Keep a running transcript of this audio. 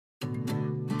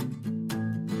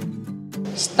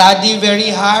Study very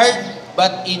hard,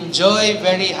 but enjoy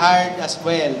very hard as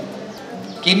well.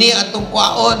 Kini atong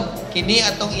kwaon, kini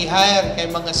atong i-hire kay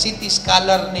mga city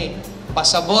scholar ni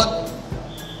pasabot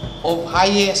of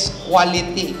highest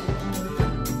quality.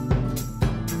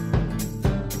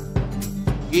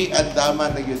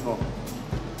 Giandaman na yun mo.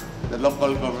 The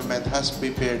local government has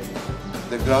prepared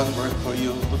the groundwork for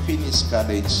you to finish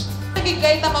college.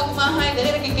 Nagigay ta magmahay,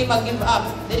 dali nagigay mag-give up.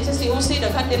 Dali sa COC,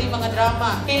 daghan diri mga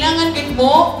drama. Kailangan gid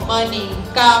mo money,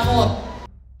 kamot.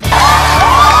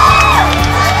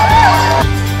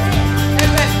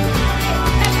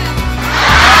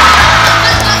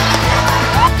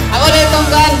 Ako na itong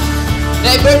kan,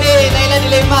 driver ni Naila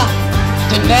Dilema.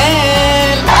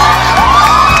 Janelle!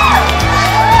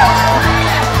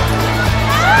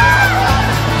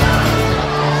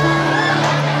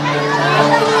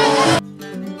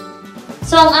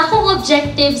 So, ang akong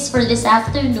objectives for this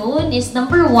afternoon is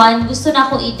number 1, gusto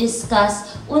na ako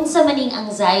i-discuss unsa maning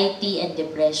anxiety and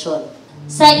depression.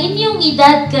 Sa inyong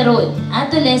edad karon,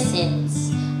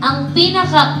 adolescents, ang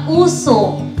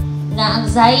pinaka-uso nga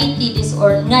anxiety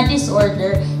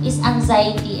disorder is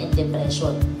anxiety and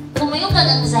depression. Kung mayong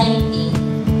kag-anxiety,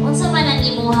 unsa man ang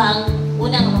imuhang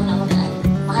unang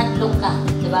mahadlok ka,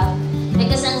 di ba?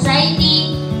 Because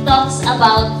anxiety talks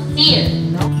about fear,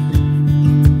 no?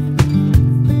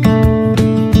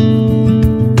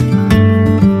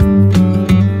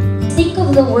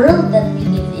 The world that we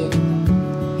live in.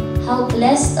 How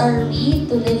blessed are we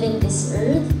to live in this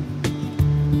earth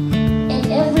and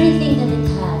everything that it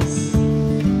has.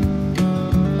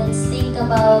 Let's think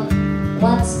about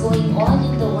what's going on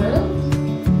in the world.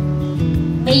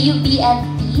 May you be at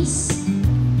peace.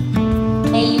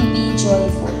 May you be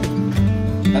joyful.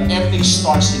 That everything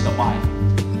starts in the mind.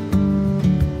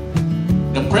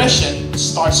 Depression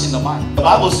starts in the mind. The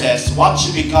Bible says, what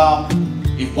you become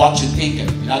if what you think it.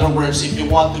 In other words, if you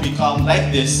want to become like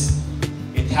this,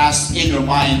 it has in your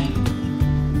mind,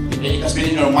 it has been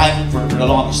in your mind for the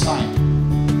longest time.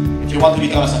 If you want to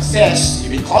become a success,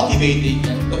 you've been cultivating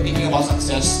and thinking about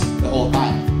success the whole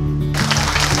time.